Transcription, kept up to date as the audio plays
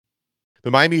The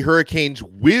Miami Hurricanes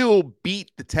will beat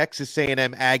the Texas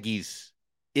A&M Aggies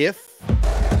if...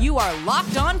 You are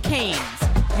Locked On Canes,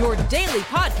 your daily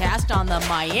podcast on the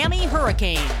Miami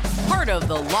Hurricanes. Part of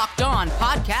the Locked On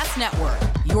Podcast Network,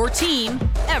 your team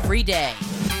every day.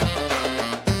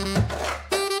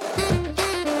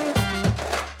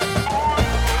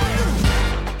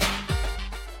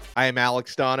 I am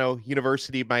Alex Dono,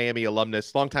 University of Miami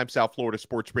alumnus, longtime South Florida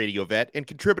sports radio vet, and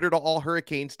contributor to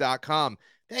allhurricanes.com.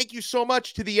 Thank you so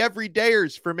much to the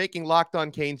everydayers for making Locked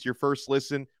On Canes your first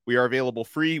listen. We are available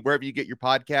free wherever you get your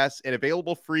podcasts and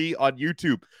available free on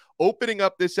YouTube. Opening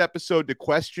up this episode to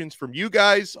questions from you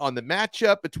guys on the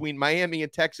matchup between Miami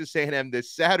and Texas A&M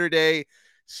this Saturday.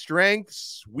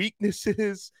 Strengths,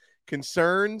 weaknesses,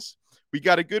 concerns. We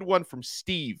got a good one from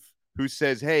Steve who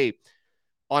says, hey,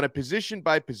 on a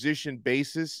position-by-position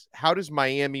basis, how does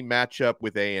Miami match up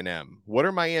with A&M? What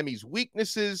are Miami's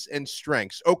weaknesses and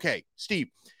strengths? Okay, Steve,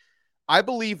 I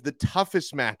believe the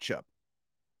toughest matchup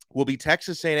will be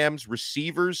Texas A&M's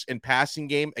receivers and passing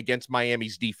game against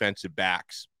Miami's defensive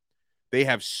backs. They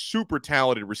have super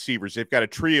talented receivers. They've got a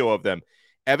trio of them.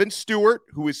 Evan Stewart,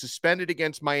 who was suspended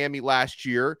against Miami last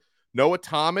year. Noah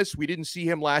Thomas, we didn't see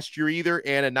him last year either.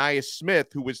 And Anais Smith,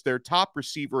 who was their top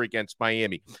receiver against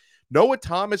Miami. Noah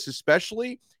Thomas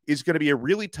especially is going to be a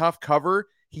really tough cover.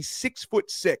 He's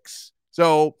 6'6".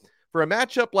 So for a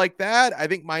matchup like that, I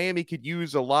think Miami could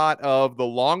use a lot of the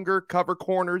longer cover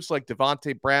corners like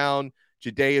Devontae Brown,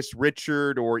 Jadeus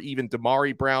Richard, or even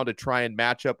Damari Brown to try and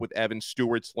match up with Evan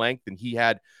Stewart's length. And he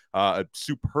had a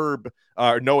superb,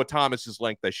 Noah Thomas's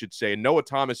length, I should say. And Noah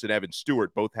Thomas and Evan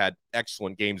Stewart both had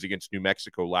excellent games against New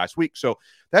Mexico last week. So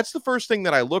that's the first thing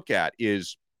that I look at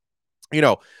is,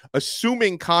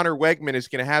 assuming Connor Wegman is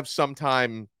going to have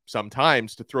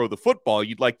sometimes to throw the football,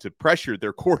 you'd like to pressure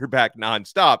their quarterback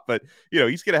nonstop, but,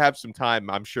 he's going to have some time,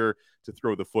 I'm sure, to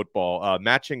throw the football.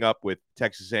 Matching up with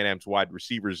Texas A&M's wide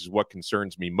receivers is what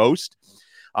concerns me most.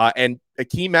 And a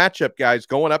key matchup, guys,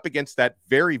 going up against that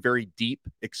very, very deep,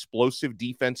 explosive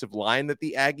defensive line that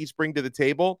the Aggies bring to the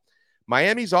table.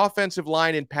 Miami's offensive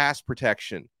line in pass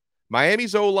protection.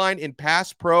 Miami's O-line in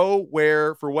pass pro,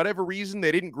 where for whatever reason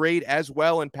they didn't grade as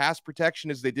well in pass protection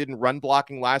as they did in run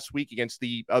blocking last week against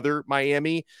the other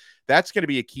Miami. That's going to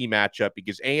be a key matchup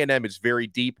because A&M is very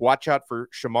deep. Watch out for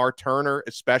Shamar Turner,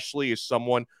 especially as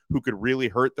someone who could really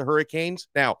hurt the Hurricanes.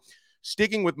 Now,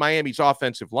 sticking with Miami's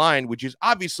offensive line, which is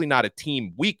obviously not a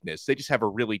team weakness, they just have a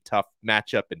really tough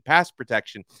matchup in pass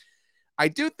protection. I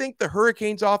do think the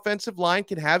Hurricanes' offensive line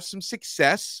can have some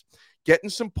success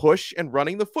getting some push and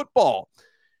running the football.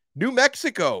 New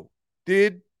Mexico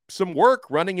did some work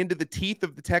running into the teeth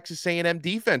of the Texas A&M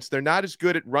defense. They're not as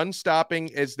good at run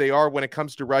stopping as they are when it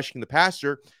comes to rushing the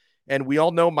passer. And we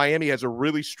all know Miami has a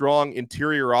really strong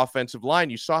interior offensive line.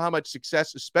 You saw how much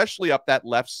success, especially up that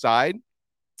left side,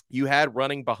 you had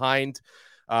running behind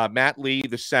Matt Lee,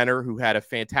 the center, who had a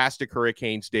fantastic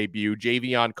Hurricanes debut.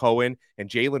 Javion Cohen and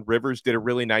Jalen Rivers did a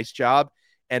really nice job.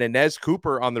 And Inez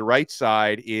Cooper on the right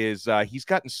side is he's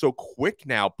gotten so quick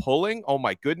now pulling. Oh,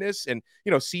 my goodness. And,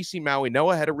 CeCe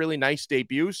Maui-Noah had a really nice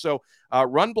debut. So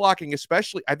run blocking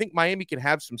especially, I think Miami can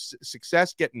have some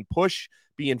success getting push,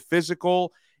 being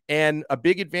physical. And a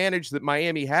big advantage that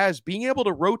Miami has, being able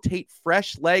to rotate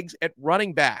fresh legs at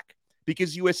running back,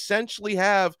 because you essentially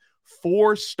have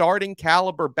 4 starting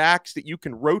caliber backs that you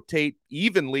can rotate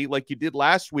evenly like you did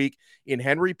last week in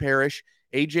Henry Parrish,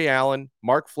 A.J. Allen,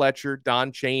 Mark Fletcher,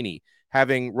 Don Chaney.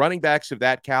 Having running backs of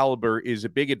that caliber is a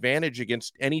big advantage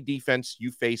against any defense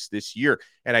you face this year.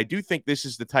 And I do think this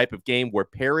is the type of game where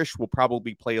Parrish will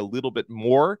probably play a little bit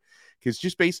more because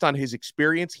just based on his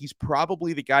experience, he's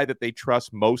probably the guy that they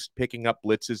trust most picking up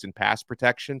blitzes and pass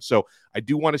protection. So I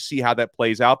do want to see how that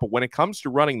plays out. But when it comes to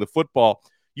running the football,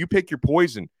 you pick your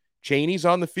poison. Chaney's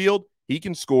on the field. He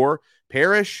can score.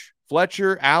 Parrish,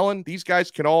 Fletcher, Allen, these guys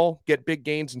can all get big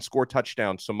gains and score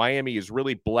touchdowns. So Miami is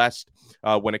really blessed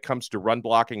when it comes to run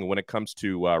blocking and when it comes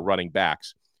to running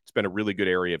backs. It's been a really good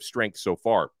area of strength so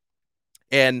far.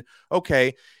 And,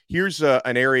 okay, here's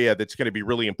an area that's going to be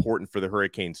really important for the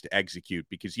Hurricanes to execute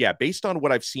because, based on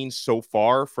what I've seen so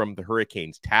far from the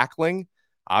Hurricanes tackling,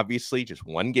 obviously just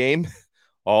one game.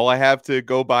 All I have to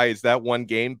go by is that one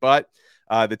game, but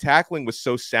the tackling was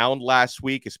so sound last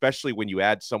week, especially when you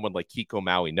add someone like Kiko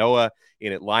Maui-Noah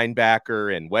in at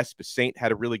linebacker, and Wes Basaint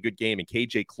had a really good game, and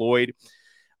KJ Cloyd.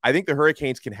 I think the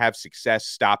Hurricanes can have success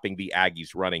stopping the Aggies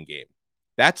running game.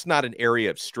 That's not an area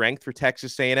of strength for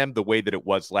Texas A&M the way that it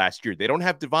was last year. They don't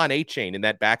have Devon Achane in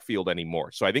that backfield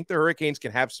anymore. So I think the Hurricanes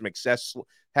can have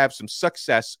some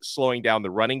success slowing down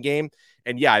the running game.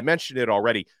 And yeah, I mentioned it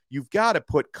already. You've got to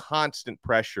put constant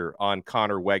pressure on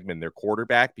Connor Wegman, their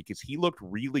quarterback, because he looked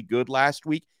really good last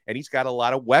week, and he's got a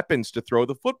lot of weapons to throw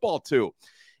the football to.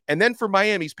 And then for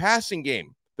Miami's passing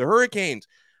game, the Hurricanes,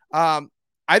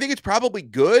 I think it's probably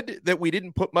good that we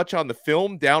didn't put much on the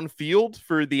film downfield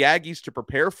for the Aggies to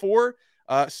prepare for.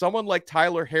 Someone like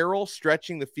Tyler Harrell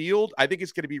stretching the field, I think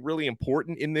it's going to be really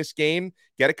important in this game.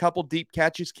 Get a couple deep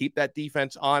catches, keep that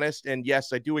defense honest. And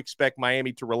yes, I do expect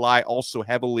Miami to rely also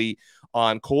heavily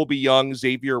on Colby Young,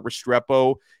 Xavier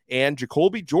Restrepo, and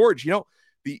Jacoby George. You know,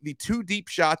 the two deep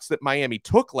shots that Miami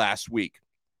took last week,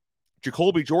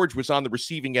 Jacoby George was on the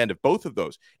receiving end of both of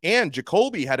those. And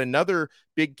Jacoby had another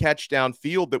big catch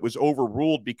downfield that was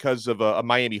overruled because of a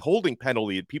Miami holding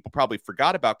penalty that people probably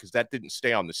forgot about because that didn't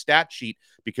stay on the stat sheet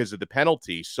because of the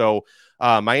penalty. So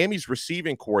Miami's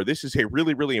receiving core, this is a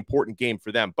really, really important game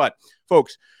for them. But,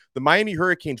 folks, the Miami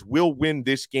Hurricanes will win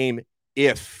this game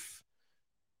if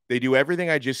they do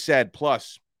everything I just said.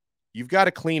 Plus, you've got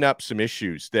to clean up some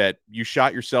issues that you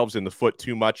shot yourselves in the foot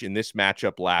too much in this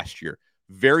matchup last year.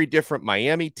 Very different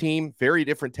Miami team, very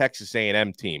different Texas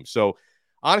A&M team. So,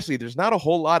 honestly, there's not a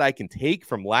whole lot I can take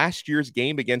from last year's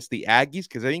game against the Aggies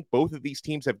because I think both of these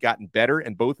teams have gotten better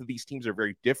and both of these teams are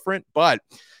very different. But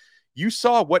you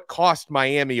saw what cost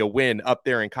Miami a win up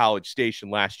there in College Station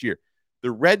last year.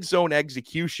 The red zone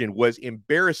execution was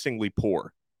embarrassingly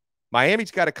poor.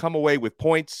 Miami's got to come away with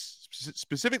points,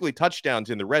 specifically touchdowns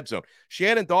in the red zone.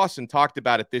 Shannon Dawson talked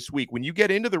about it this week. When you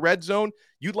get into the red zone,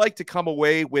 you'd like to come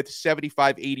away with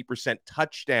 75, 80%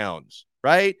 touchdowns,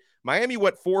 right? Miami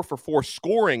went 4 for 4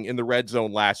 scoring in the red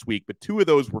zone last week, but 2 of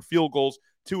those were field goals.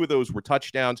 2 of those were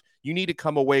touchdowns. You need to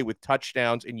come away with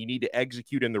touchdowns, and you need to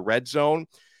execute in the red zone.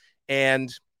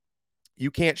 And you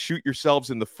can't shoot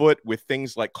yourselves in the foot with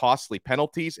things like costly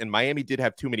penalties. And Miami did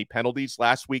have too many penalties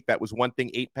last week. That was one thing,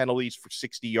 8 penalties for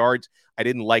 60 yards. I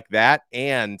didn't like that.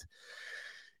 And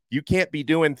you can't be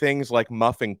doing things like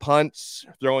muffing punts,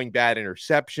 throwing bad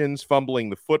interceptions,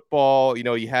 fumbling the football. You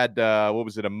know, you had,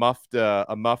 a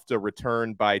muffed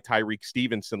return by Tyreek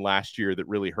Stevenson last year that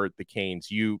really hurt the Canes.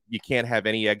 You can't have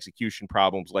any execution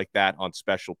problems like that on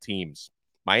special teams.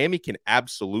 Miami can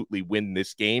absolutely win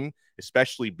this game,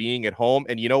 especially being at home.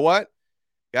 And you know what,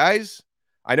 guys?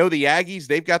 I know the Aggies,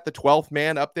 they've got the 12th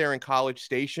man up there in College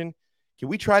Station. Can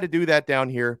we try to do that down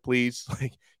here, please?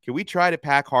 Can we try to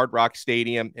pack Hard Rock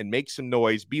Stadium and make some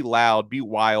noise, be loud, be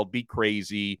wild, be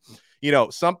crazy? You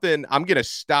know, something, I'm going to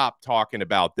stop talking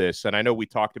about this. And I know we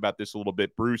talked about this a little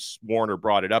bit. Bruce Warner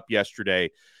brought it up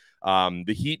yesterday.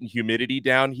 The heat and humidity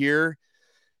down here,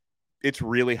 it's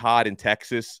really hot in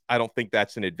Texas. I don't think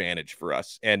that's an advantage for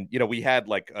us. And, you know, we had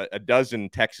like a dozen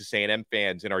Texas A&M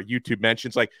fans in our YouTube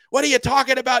mentions like, what are you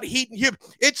talking about, heat and humidity?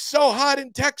 It's so hot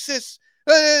in Texas.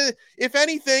 If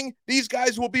anything, these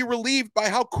guys will be relieved by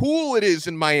how cool it is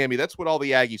in Miami. That's what all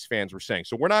the Aggies fans were saying.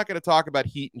 So we're not going to talk about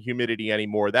heat and humidity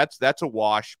anymore. That's a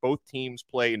wash. Both teams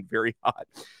play in very hot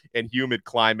and humid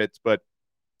climates. But,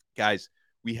 guys,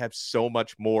 we have so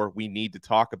much more we need to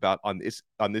talk about on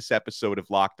this episode of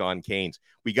Locked On Canes.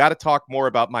 We got to talk more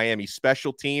about Miami's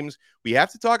special teams. We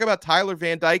have to talk about Tyler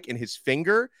Van Dyke and his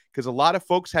finger because a lot of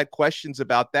folks had questions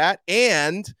about that.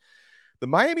 And the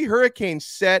Miami Hurricanes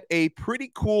set a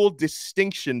pretty cool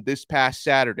distinction this past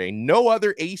Saturday. No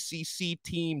other ACC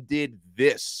team did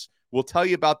this. We'll tell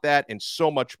you about that and so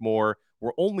much more.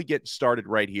 We're only getting started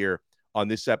right here on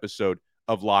this episode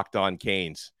of Locked On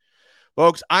Canes.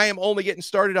 Folks, I am only getting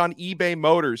started on eBay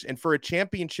Motors, and for a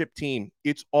championship team,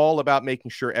 it's all about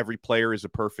making sure every player is a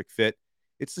perfect fit.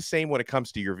 It's the same when it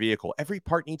comes to your vehicle. Every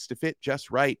part needs to fit just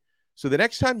right. So the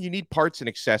next time you need parts and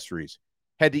accessories,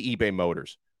 head to eBay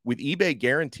Motors. With eBay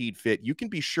Guaranteed Fit, you can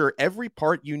be sure every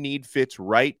part you need fits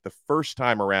right the first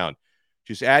time around.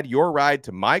 Just add your ride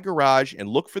to My Garage and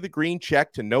look for the green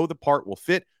check to know the part will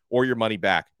fit or your money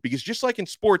back. Because just like in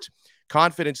sports,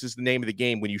 confidence is the name of the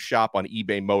game when you shop on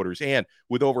eBay Motors. And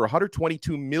with over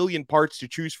 122 million parts to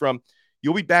choose from,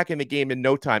 you'll be back in the game in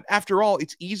no time. After all,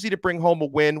 it's easy to bring home a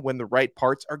win when the right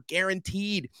parts are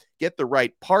guaranteed. Get the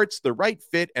right parts, the right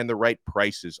fit, and the right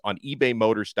prices on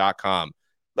ebaymotors.com.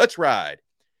 Let's ride.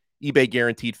 eBay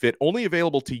Guaranteed Fit, only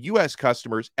available to U.S.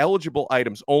 customers, eligible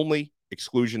items only,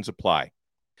 exclusions apply.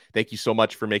 Thank you so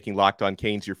much for making Locked On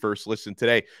Canes your first listen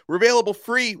today. We're available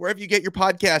free wherever you get your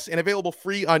podcasts and available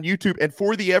free on YouTube. And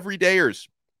for the everydayers,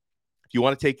 if you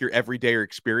want to take your everydayer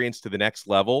experience to the next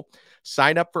level,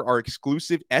 sign up for our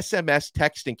exclusive SMS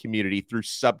texting community through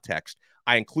Subtext.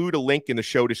 I include a link in the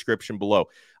show description below.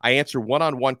 I answer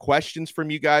one-on-one questions from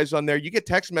you guys on there. You get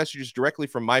text messages directly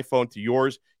from my phone to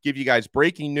yours, give you guys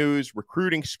breaking news,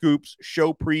 recruiting scoops,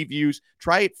 show previews.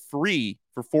 Try it free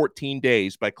for 14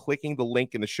 days by clicking the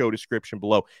link in the show description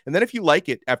below. And then if you like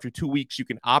it, after 2 weeks, you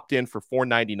can opt in for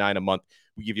 $4.99 a month.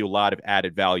 We give you a lot of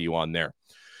added value on there.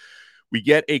 We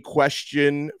get a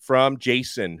question from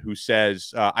Jason who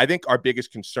says, I think our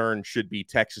biggest concern should be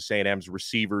Texas A&M's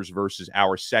receivers versus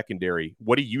our secondary.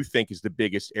 What do you think is the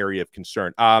biggest area of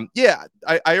concern? I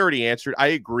already answered. I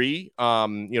agree.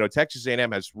 Texas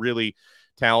A&M has really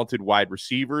talented wide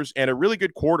receivers and a really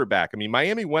good quarterback. I mean,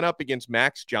 Miami went up against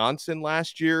Max Johnson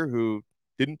last year, who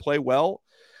didn't play well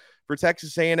for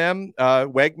Texas A&M.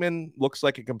 Wegman looks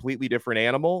like a completely different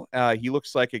animal. He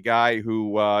looks like a guy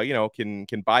who,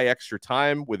 can buy extra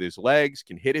time with his legs,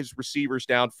 can hit his receivers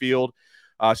downfield.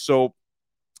 So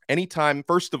anytime,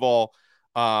 first of all,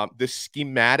 the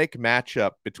schematic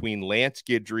matchup between Lance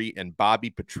Guidry and Bobby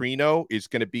Petrino is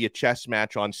going to be a chess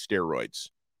match on steroids,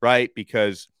 right?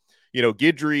 Because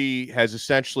Guidry has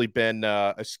essentially been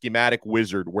a schematic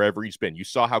wizard wherever he's been. You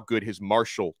saw how good his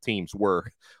Marshall teams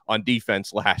were on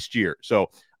defense last year. So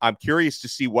I'm curious to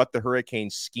see what the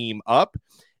Hurricanes scheme up.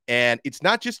 And it's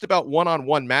not just about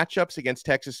one-on-one matchups against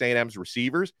Texas A&M's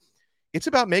receivers. It's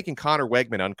about making Connor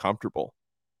Wegman uncomfortable,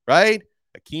 right?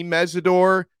 Akeem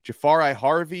Mesidor, Jafari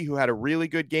Harvey, who had a really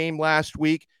good game last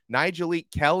week, Nigel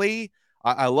Kelly.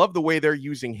 I love the way they're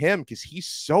using him because he's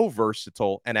so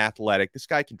versatile and athletic. This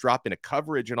guy can drop into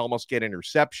coverage and almost get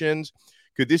interceptions.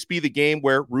 Could this be the game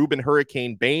where Ruben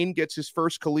Hurricane Bain gets his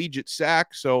first collegiate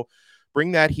sack? So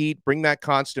bring that heat, bring that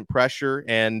constant pressure.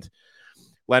 And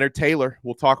Leonard Taylor,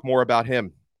 we'll talk more about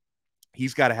him.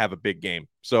 He's got to have a big game.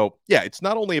 So, yeah, it's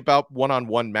not only about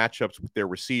one-on-one matchups with their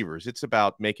receivers. It's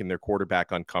about making their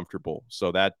quarterback uncomfortable.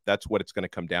 So that's what it's going to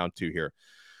come down to here.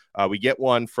 We get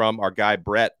one from our guy,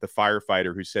 Brett, the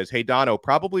firefighter, who says, hey, Dono,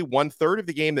 probably 1/3 of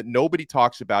the game that nobody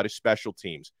talks about is special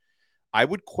teams. I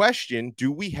would question,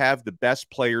 do we have the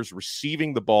best players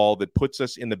receiving the ball that puts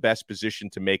us in the best position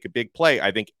to make a big play?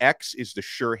 I think X is the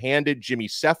sure-handed Jimmy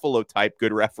Cephalo type,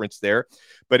 good reference there.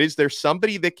 But is there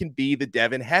somebody that can be the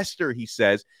Devin Hester, he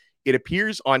says? It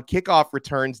appears on kickoff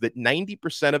returns that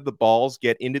 90% of the balls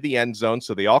get into the end zone,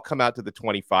 so they all come out to the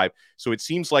 25. So it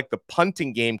seems like the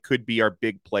punting game could be our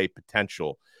big play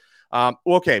potential.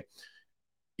 Okay.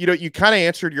 You kind of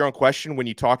answered your own question when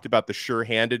you talked about the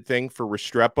sure-handed thing for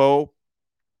Restrepo.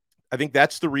 I think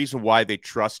that's the reason why they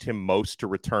trust him most to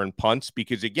return punts,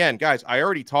 because, again, guys, I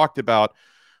already talked about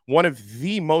one of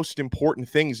the most important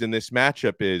things in this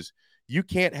matchup is you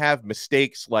can't have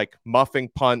mistakes like muffing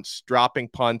punts, dropping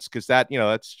punts, because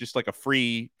that's just like a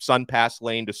free sun pass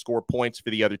lane to score points for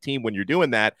the other team when you're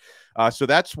doing that. So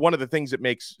that's one of the things that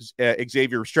makes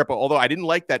Xavier Restrepo, although I didn't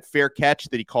like that fair catch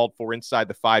that he called for inside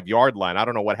the 5-yard line. I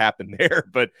don't know what happened there,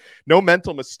 but no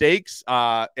mental mistakes.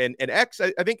 And X,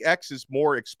 I think X is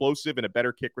more explosive and a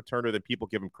better kick returner than people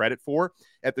give him credit for.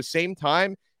 At the same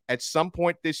time, at some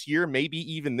point this year, maybe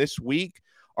even this week,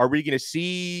 are we going to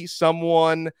see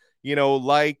someone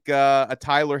like a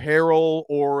Tyler Harrell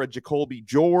or a Jacoby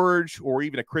George or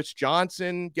even a Chris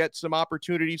Johnson get some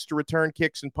opportunities to return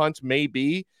kicks and punts?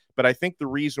 Maybe. But I think the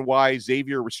reason why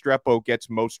Xavier Restrepo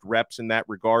gets most reps in that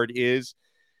regard is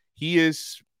he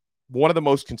is one of the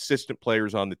most consistent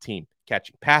players on the team,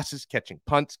 catching passes, catching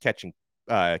punts, catching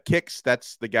kicks.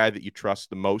 That's the guy that you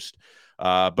trust the most.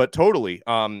 But totally,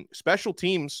 special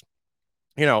teams,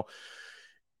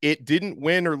 it didn't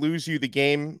win or lose you the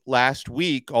game last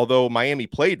week, although Miami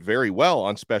played very well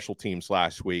on special teams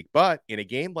last week. But in a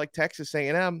game like Texas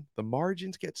A&M, the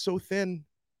margins get so thin.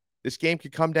 This game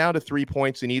could come down to 3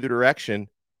 points in either direction.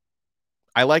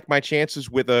 I like my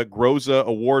chances with a Groza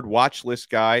Award watch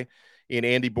list guy in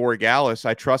Andy Borregales.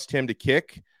 I trust him to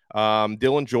kick.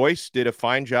 Dylan Joyce did a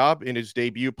fine job in his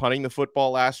debut punting the football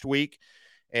last week.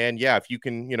 And yeah, if you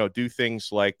can, do things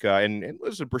like, and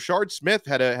listen, Brashard Smith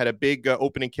had a big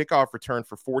opening kickoff return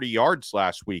for 40 yards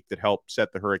last week that helped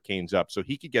set the Hurricanes up. So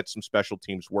he could get some special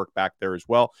teams work back there as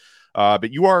well.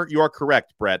 But you are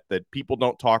correct, Brett, that people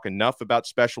don't talk enough about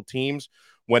special teams.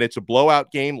 When it's a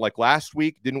blowout game like last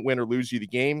week, didn't win or lose you the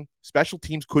game, special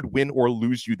teams could win or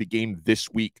lose you the game this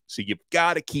week. So you've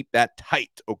got to keep that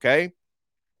tight, okay?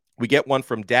 We get one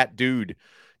from Dat Dude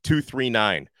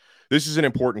 239. This is an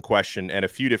important question, and a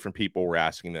few different people were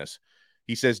asking this.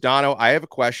 He says, Dono, I have a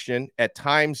question. At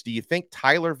times, do you think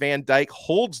Tyler Van Dyke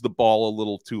holds the ball a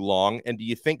little too long? And do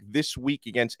you think this week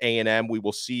against A&M, we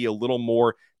will see a little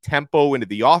more tempo into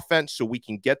the offense so we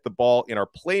can get the ball in our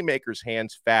playmakers'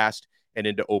 hands fast and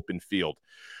into open field?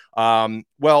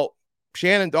 Well,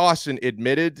 Shannon Dawson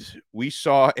admitted we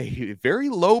saw a very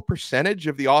low percentage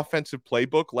of the offensive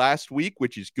playbook last week,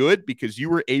 which is good because you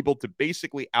were able to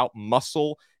basically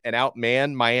outmuscle and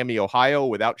outman Miami, Ohio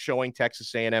without showing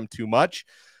Texas A&M too much.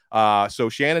 So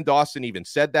Shannon Dawson even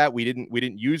said that we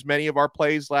didn't use many of our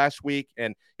plays last week.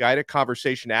 And I had a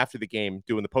conversation after the game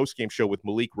doing the post-game show with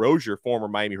Malik Rozier, former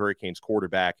Miami Hurricanes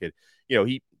quarterback. And,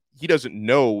 he doesn't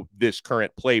know this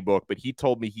current playbook, but he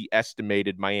told me he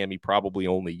estimated Miami probably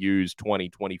only used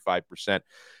 20-25%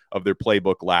 of their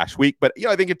playbook last week. But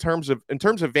I think in terms of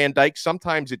Van Dyke,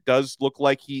 sometimes it does look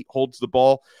like he holds the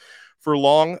ball for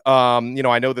long.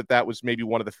 I know that was maybe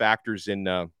one of the factors in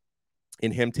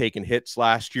him taking hits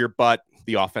last year, but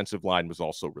the offensive line was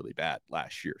also really bad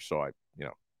last year. So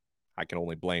I can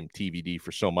only blame TVD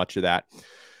for so much of that.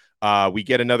 We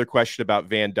get another question about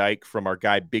Van Dyke from our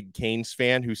guy, Big Canes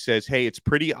fan, who says, hey, it's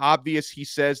pretty obvious, he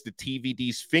says, the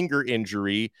TVD's finger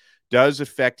injury does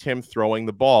affect him throwing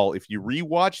the ball. If you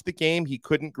rewatch the game, he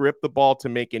couldn't grip the ball to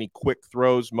make any quick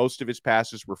throws. Most of his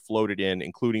passes were floated in,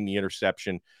 including the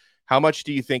interception. How much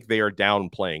do you think they are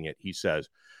downplaying it? He says.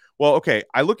 Well, okay,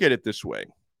 I look at it this way.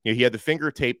 He had the finger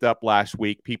taped up last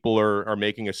week. People are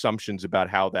making assumptions about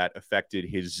how that affected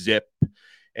his zip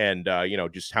and,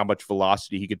 just how much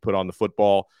velocity he could put on the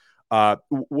football.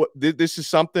 This is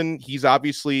something he's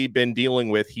obviously been dealing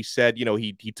with. He said,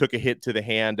 he took a hit to the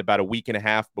hand about a week and a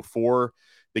half before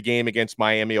the game against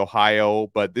Miami,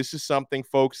 Ohio. But this is something,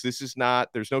 folks, there's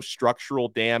no structural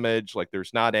damage. Like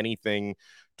there's not anything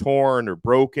torn or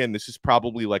broken. This is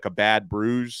probably like a bad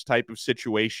bruise type of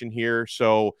situation here.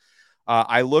 So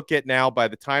I look at now, by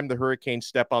the time the Hurricanes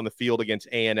step on the field against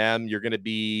A&M, you're going to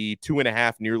be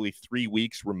 2.5, nearly 3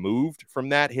 weeks removed from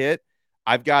that hit.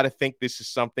 I've got to think this is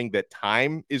something that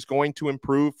time is going to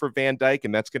improve for Van Dyke,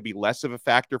 and that's going to be less of a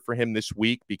factor for him this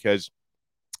week because,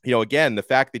 again, the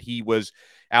fact that he was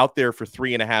out there for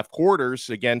 3.5 quarters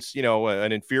against,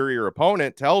 an inferior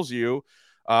opponent tells you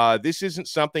this isn't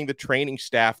something the training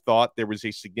staff thought there was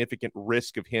a significant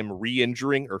risk of him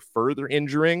re-injuring or further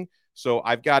injuring. So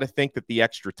I've got to think that the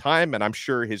extra time, and I'm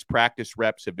sure his practice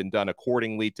reps have been done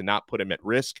accordingly to not put him at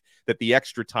risk, that the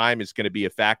extra time is going to be a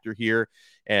factor here.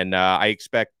 And I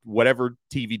expect whatever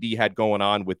TVD had going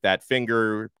on with that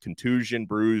finger, contusion,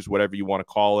 bruise, whatever you want to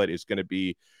call it, it's going to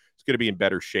be in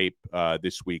better shape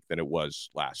this week than it was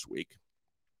last week.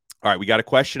 All right, we got a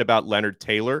question about Leonard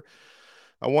Taylor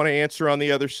I want to answer on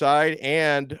the other side.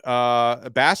 And a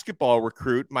basketball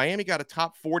recruit. Miami got a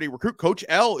top 40 recruit. Coach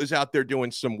L is out there doing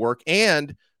some work.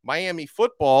 And Miami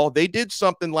football, they did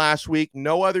something last week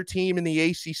no other team in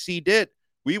the ACC did.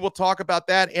 We will talk about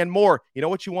that and more. You know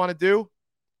what you want to do?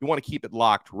 You want to keep it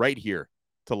locked right here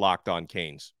to Locked On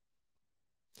Canes.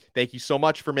 Thank you so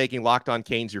much for making Locked On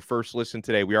Canes your first listen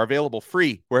today. We are available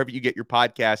free wherever you get your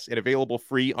podcasts and available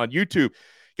free on YouTube.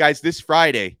 Guys, this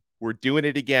Friday, we're doing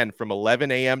it again from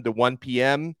 11 a.m. to 1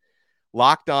 p.m.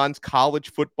 Locked On's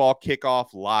college football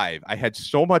kickoff live. I had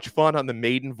so much fun on the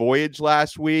maiden voyage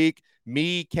last week.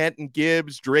 Me, Kenton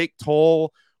Gibbs, Drake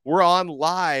Toll. We're on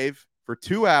live for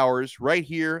 2 hours right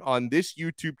here on this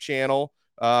YouTube channel.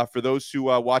 For those who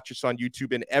watch us on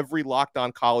YouTube, and every Locked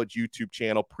On College YouTube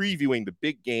channel, previewing the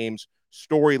big games,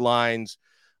 storylines,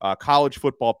 college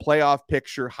football playoff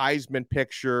picture, Heisman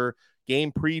picture,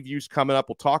 game previews coming up.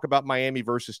 We'll talk about Miami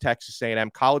versus Texas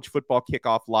A&M. College football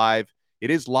kickoff live. It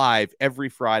is live every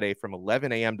Friday from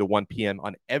 11 a.m. to 1 p.m.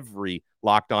 on every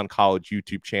Locked On College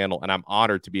YouTube channel, and I'm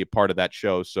honored to be a part of that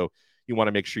show. So you want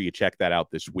to make sure you check that out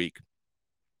this week.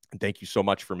 And thank you so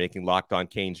much for making Locked On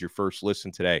Canes your first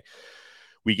listen today.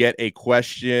 We get a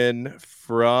question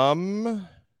from, let's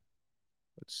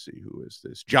see, who is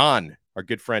this? John, our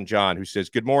good friend John, who says,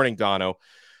 good morning, Dono.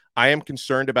 I am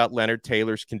concerned about Leonard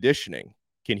Taylor's conditioning.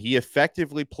 Can he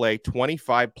effectively play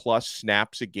 25-plus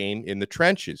snaps a game in the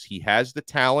trenches? He has the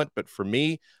talent, but for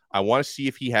me, I want to see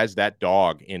if he has that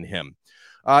dog in him.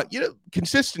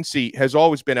 Consistency has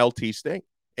always been LT's thing.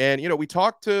 And, we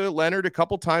talked to Leonard a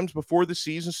couple times before the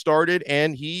season started,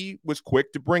 and he was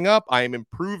quick to bring up, I am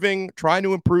trying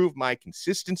to improve my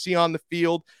consistency on the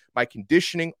field, my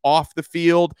conditioning off the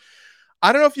field.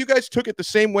 I don't know if you guys took it the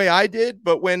same way I did,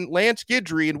 but when Lance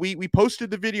Guidry, and we posted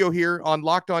the video here on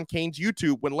Locked On Canes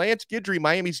YouTube, when Lance Guidry,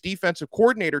 Miami's defensive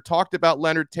coordinator, talked about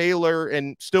Leonard Taylor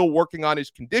and still working on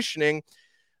his conditioning,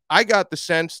 I got the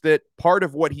sense that part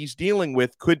of what he's dealing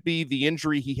with could be the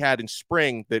injury he had in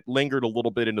spring that lingered a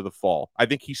little bit into the fall. I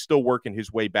think he's still working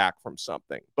his way back from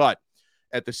something. But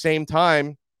at the same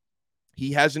time,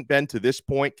 he hasn't been to this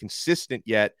point consistent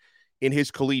yet in his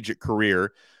collegiate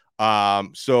career.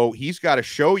 So he's got to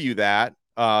show you that.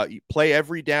 You play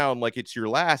every down like it's your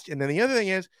last. And then the other thing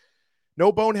is,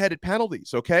 no boneheaded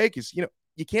penalties, okay? Because,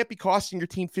 you can't be costing your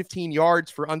team 15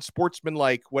 yards for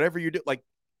unsportsmanlike, whatever you do. Like,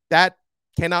 that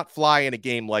cannot fly in a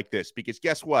game like this, because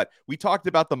guess what? We talked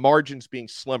about the margins being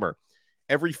slimmer.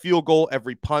 Every field goal,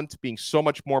 every punt being so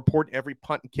much more important, every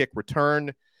punt and kick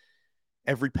return,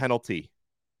 every penalty,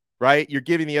 right? You're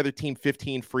giving the other team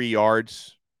 15 free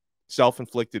yards,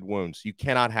 self-inflicted wounds. You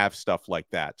cannot have stuff like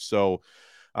that. So,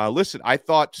 listen, I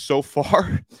thought so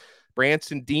far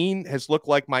Branson Dean has looked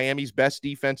like Miami's best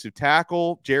defensive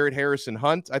tackle. Jared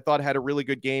Harrison-Hunt, I thought, had a really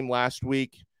good game last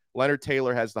week. Leonard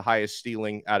Taylor has the highest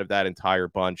ceiling out of that entire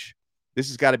bunch. This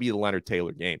has got to be the Leonard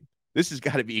Taylor game. This has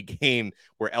got to be a game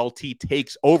where LT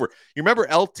takes over. You remember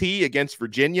LT against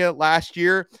Virginia last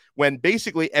year, when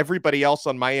basically everybody else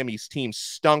on Miami's team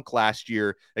stunk last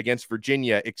year against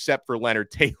Virginia, except for Leonard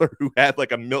Taylor, who had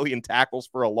like 1 million tackles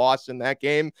for a loss in that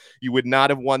game. You would not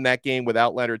have won that game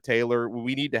without Leonard Taylor.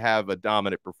 We need to have a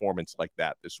dominant performance like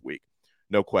that this week.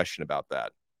 No question about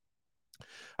that.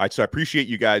 All right, so I appreciate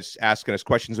you guys asking us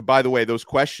questions. And by the way, those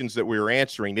questions that we were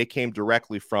answering, they came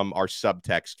directly from our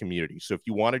subtext community. So if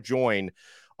you want to join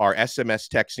our SMS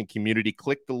texting community,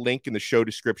 click the link in the show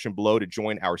description below to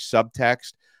join our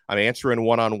subtext. I'm answering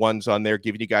one-on-ones on there,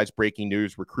 giving you guys breaking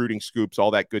news, recruiting scoops,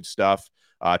 all that good stuff.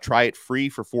 Try it free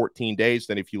for 14 days.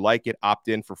 Then if you like it, opt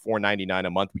in for $4.99 a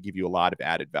month. We give you a lot of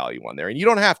added value on there. And you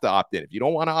don't have to opt in. If you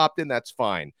don't want to opt in, that's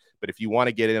fine. But if you want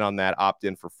to get in on that, opt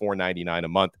in for $4.99 a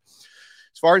month.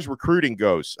 As far as recruiting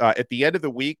goes, at the end of the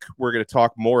week, we're going to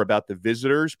talk more about the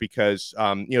visitors, because,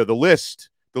 the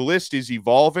list is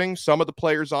evolving. Some of the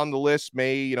players on the list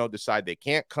may, decide they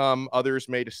can't come. Others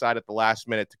may decide at the last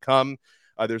minute to come.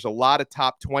 There's a lot of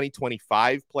top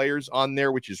 2025 players on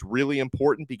there, which is really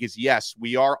important, because, yes,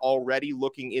 we are already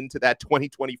looking into that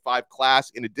 2025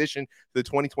 class in addition to the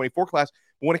 2024 class.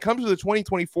 But when it comes to the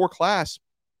 2024 class,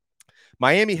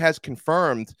 Miami has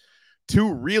confirmed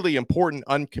 2 really important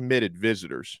uncommitted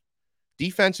visitors.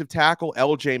 Defensive tackle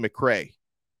LJ McCray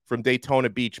from Daytona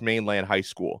Beach Mainland High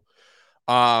School.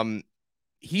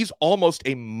 He's almost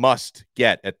a must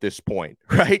get at this point,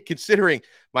 right? Considering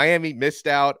Miami missed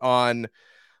out on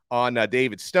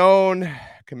David Stone,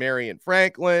 Kamarion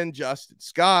Franklin, Justin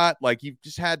Scott. Like, you've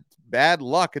just had bad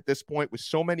luck at this point with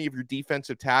so many of your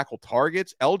defensive tackle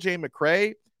targets. LJ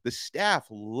McCray, the staff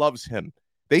loves him.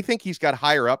 They think he's got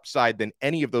higher upside than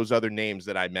any of those other names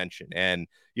that I mentioned. And,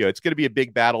 it's going to be a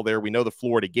big battle there. We know the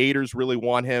Florida Gators really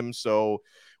want him. So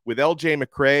with LJ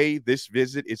McCray, this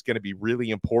visit is going to be really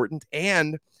important.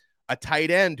 And a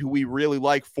tight end who we really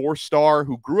like, 4-star,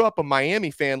 who grew up a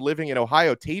Miami fan living in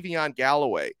Ohio, Tavion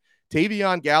Galloway.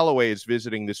 Tavion Galloway is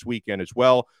visiting this weekend as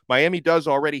well. Miami does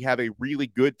already have a really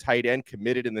good tight end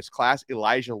committed in this class,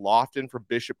 Elijah Lofton from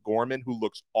Bishop Gorman, who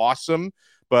looks awesome.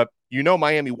 But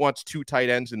Miami wants 2 tight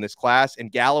ends in this class,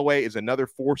 and Galloway is another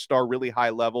 4-star, really high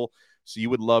level. So you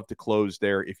would love to close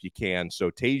there if you can. So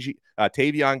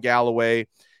Tavion Galloway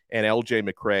and LJ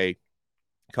McCray,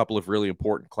 a couple of really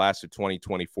important class of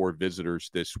 2024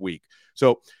 visitors this week.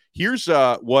 So here's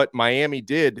what Miami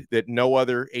did that no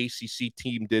other ACC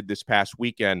team did this past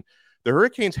weekend. The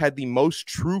Hurricanes had the most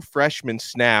true freshman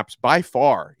snaps by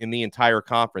far in the entire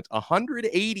conference,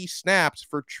 180 snaps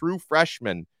for true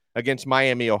freshmen against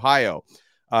Miami, Ohio.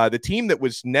 The team that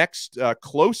was next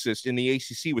closest in the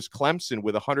ACC was Clemson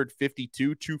with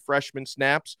 152 true freshman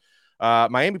snaps.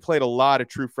 Miami played a lot of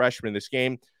true freshmen in this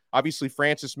game. Obviously,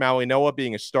 Francis Mauigoa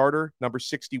being a starter, number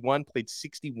 61, played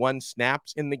 61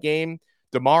 snaps in the game.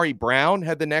 Damari Brown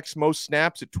had the next most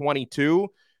snaps at 22.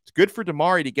 It's good for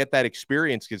Damari to get that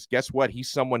experience, because guess what? He's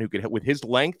someone who could, with his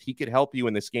length, he could help you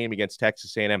in this game against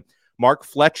Texas A&M. Mark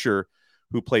Fletcher,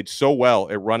 who played so well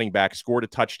at running back, scored a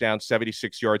touchdown,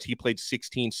 76 yards. He played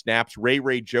 16 snaps.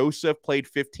 Ray Joseph played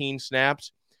 15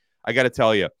 snaps. I got to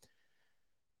tell you,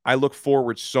 I look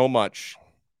forward so much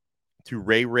to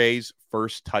Ray's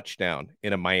first touchdown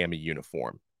in a Miami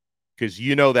uniform, because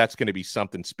that's going to be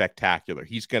something spectacular.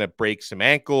 He's going to break some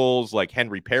ankles, like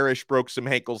Henry Parrish broke some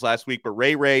ankles last week, but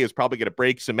Ray is probably going to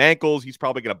break some ankles. He's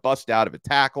probably going to bust out of a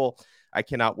tackle. I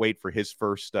cannot wait for his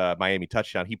first Miami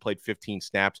touchdown. He played 15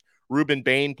 snaps. Ruben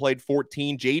Bain played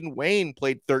 14. Jaden Wayne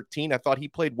played 13. I thought he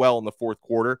played well in the fourth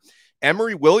quarter.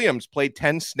 Emory Williams played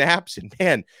 10 snaps, and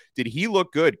man, did he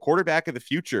look good. Quarterback of the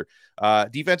future.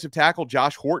 Defensive tackle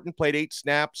Josh Horton played 8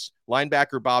 snaps.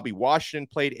 Linebacker Bobby Washington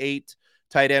played 8.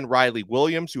 Tight end Riley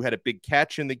Williams, who had a big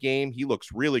catch in the game. He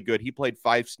looks really good. He played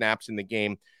 5 snaps in the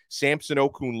game. Samson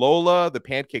Okunlola, the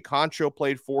Pancake Honcho,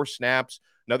 played 4 snaps.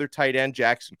 Another tight end,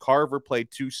 Jackson Carver, played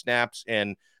 2 snaps,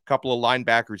 and a couple of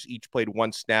linebackers each played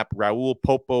 1 snap. Raul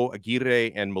Popo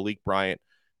Aguirre and Malik Bryant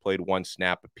played 1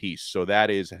 snap apiece. So that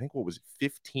is, I think,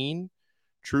 15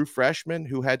 true freshman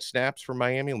who had snaps for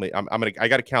Miami. I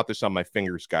got to count this on my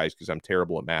fingers, guys, because I'm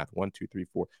terrible at math. 1, 2, 3,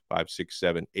 4, 5, 6,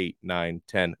 7, 8, 9,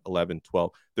 10, 11,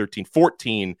 12, 13,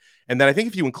 14. And then I think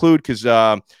if you include, because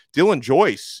Dylan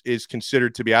Joyce is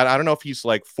considered to be, I don't know if he's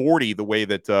like 40 the way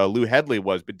that Lou Headley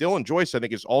was, but Dylan Joyce, I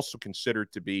think, is also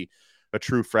considered to be a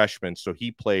true freshman. So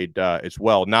he played as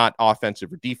well, not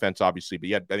offensive or defense, obviously, but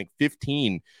he had, I think,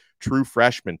 15 true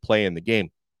freshmen play in the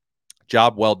game.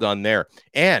 Job well done there.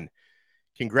 And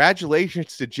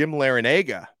congratulations to Jim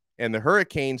Larinaga and the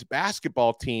Hurricanes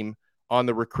basketball team on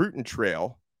the recruiting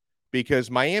trail,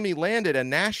 because Miami landed a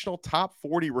national top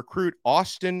 40 recruit,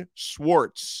 Austin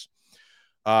Swartz,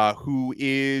 who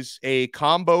is a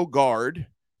combo guard.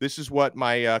 This is what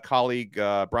my colleague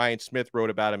Brian Smith wrote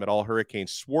about him at All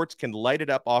Hurricanes. Swartz can light it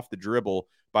up off the dribble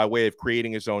by way of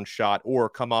creating his own shot or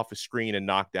come off a screen and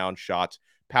knock down shots.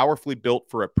 Powerfully built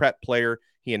for a prep player.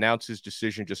 He announced his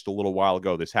decision just a little while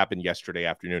ago. This happened yesterday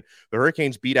afternoon. The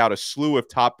Hurricanes beat out a slew of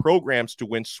top programs to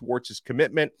win Swartz's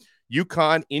commitment.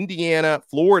 UConn, Indiana,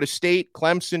 Florida State,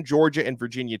 Clemson, Georgia, and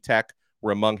Virginia Tech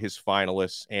were among his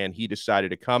finalists, and he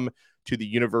decided to come to the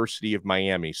University of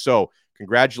Miami. So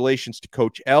congratulations to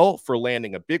Coach L for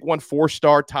landing a big one,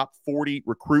 4-star, top 40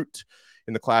 recruit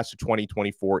in the class of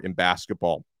 2024 in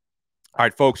basketball. All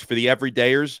right, folks, for the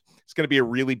everydayers, it's going to be a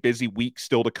really busy week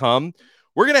still to come.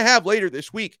 We're going to have later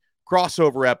this week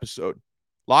crossover episode.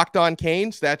 Locked on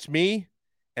Canes, that's me,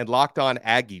 and Locked on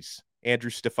Aggies, Andrew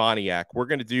Stefaniak. We're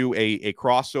going to do a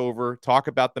crossover, talk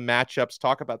about the matchups,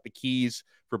 talk about the keys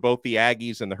for both the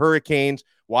Aggies and the Hurricanes,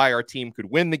 why our team could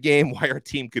win the game, why our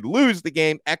team could lose the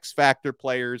game, X Factor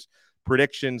players,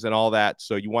 predictions, and all that.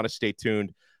 So you want to stay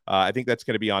tuned. I think that's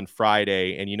going to be on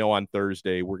Friday. And, on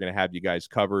Thursday, we're going to have you guys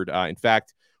covered. In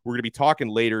fact, we're going to be talking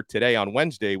later today on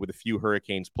Wednesday with a few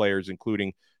Hurricanes players,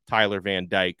 including Tyler Van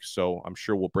Dyke. So I'm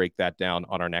sure we'll break that down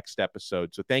on our next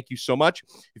episode. So thank you so much.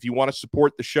 If you want to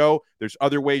support the show, there's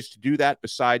other ways to do that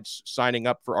besides signing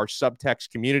up for our subtext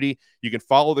community. You can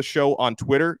follow the show on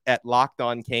Twitter at Locked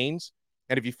On Canes.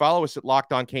 And if you follow us at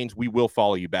Locked On Canes, we will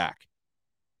follow you back.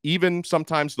 Even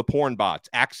sometimes the porn bots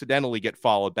accidentally get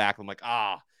followed back. I'm like,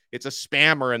 it's a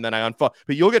spammer, and then I unfollow.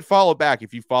 But you'll get followed back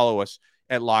if you follow us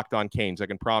at Locked On Canes. I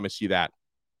can promise you that.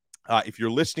 If you're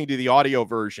listening to the audio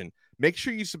version, make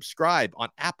sure you subscribe on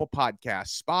Apple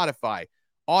Podcasts, Spotify,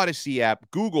 Odyssey app,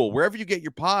 Google, wherever you get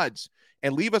your pods,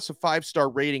 and leave us a 5-star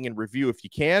rating and review if you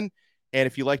can. And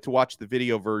if you like to watch the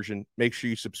video version, make sure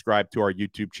you subscribe to our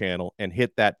YouTube channel and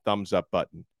hit that thumbs up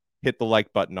button. Hit the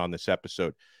like button on this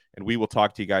episode. And we will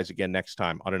talk to you guys again next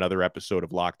time on another episode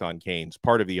of Locked On Canes,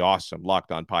 part of the awesome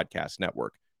Locked On Podcast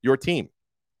Network. Your team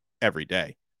every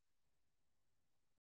day.